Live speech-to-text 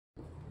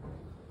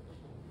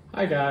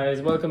Hi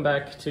guys, welcome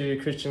back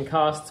to Christian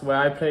Casts, where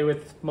I play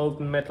with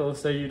molten metal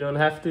so you don't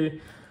have to.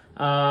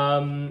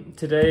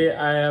 Today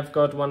I have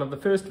got one of the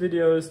first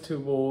videos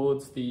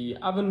towards the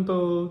oven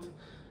build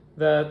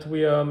that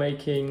we are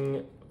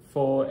making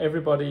for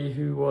everybody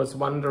who was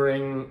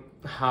wondering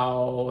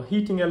how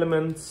heating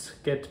elements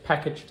get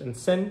packaged and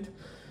sent.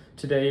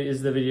 Today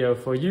is the video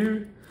for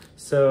you,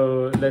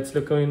 so let's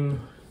look in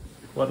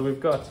what we've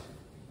got.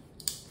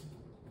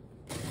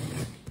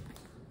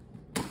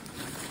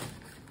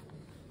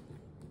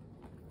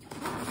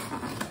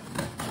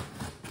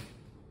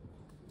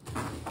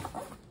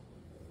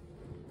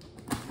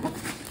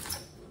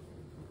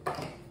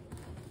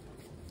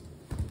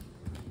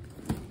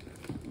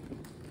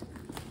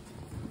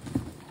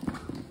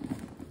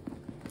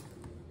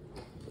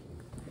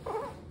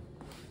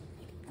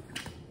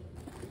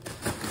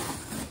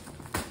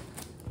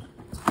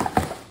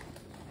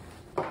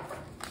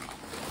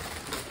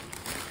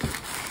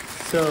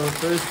 So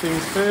first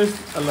things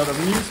first, a lot of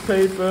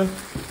newspaper.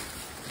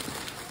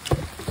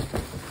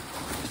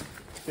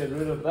 Get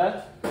rid of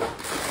that.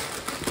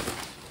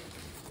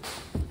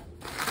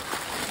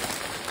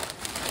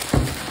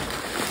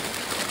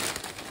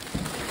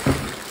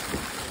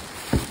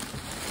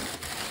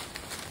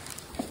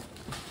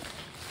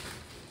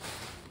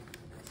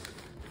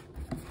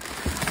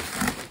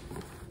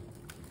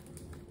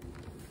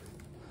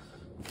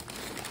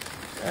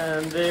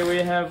 And there we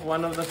have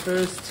one of the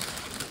first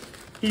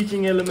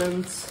heating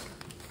elements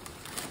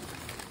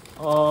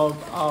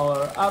of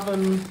our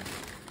oven.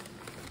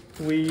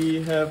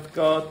 We have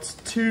got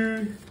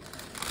two,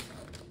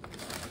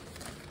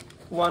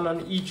 one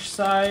on each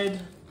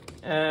side,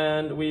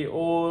 and we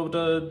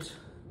ordered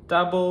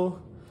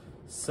double,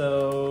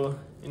 so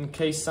in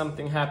case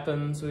something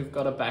happens we've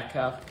got a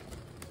backup.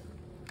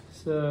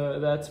 So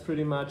that's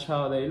pretty much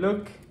how they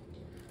look.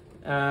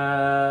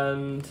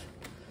 And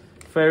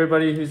for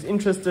everybody who's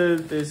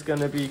interested, there's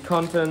going to be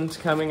content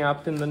coming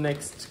up in the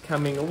next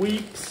coming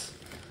weeks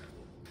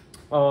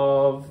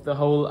of the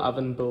whole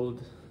oven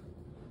build.